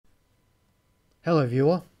Hello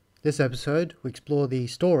viewer, this episode we explore the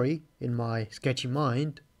story in my sketchy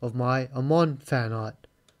mind of my Amon fan art.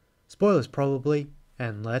 Spoilers probably,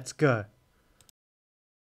 and let's go.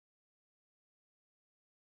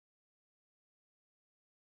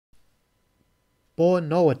 Born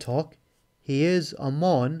Noatok, he is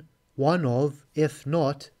Amon, one of, if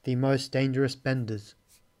not the most dangerous benders.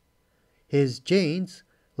 His genes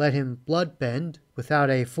let him bloodbend without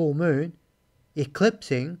a full moon,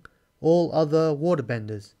 eclipsing all other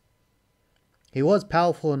waterbenders. He was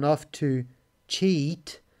powerful enough to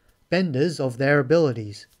cheat benders of their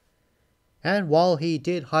abilities, and while he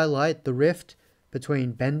did highlight the rift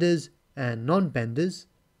between benders and non-benders,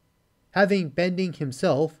 having bending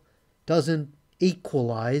himself doesn't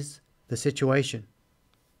equalize the situation.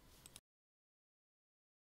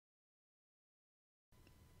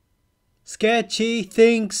 Sketchy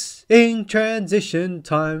thinks in transition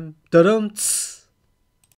time. Da-dum-ts.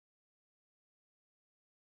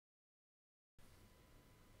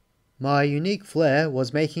 My unique flair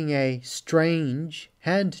was making a strange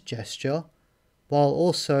hand gesture while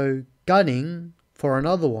also gunning for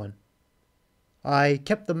another one. I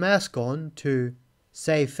kept the mask on to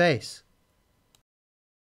save face.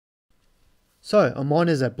 So Amon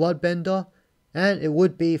is a bloodbender, and it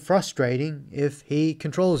would be frustrating if he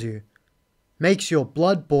controls you. Makes your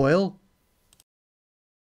blood boil.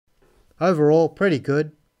 Overall, pretty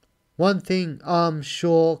good. One thing I'm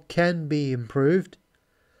sure can be improved,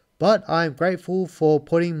 but I'm grateful for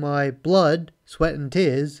putting my blood, sweat and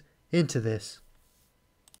tears into this.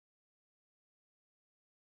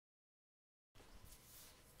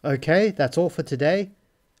 Okay, that's all for today.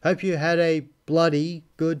 Hope you had a bloody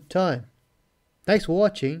good time. Thanks for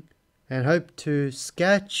watching, and hope to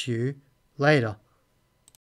sketch you later.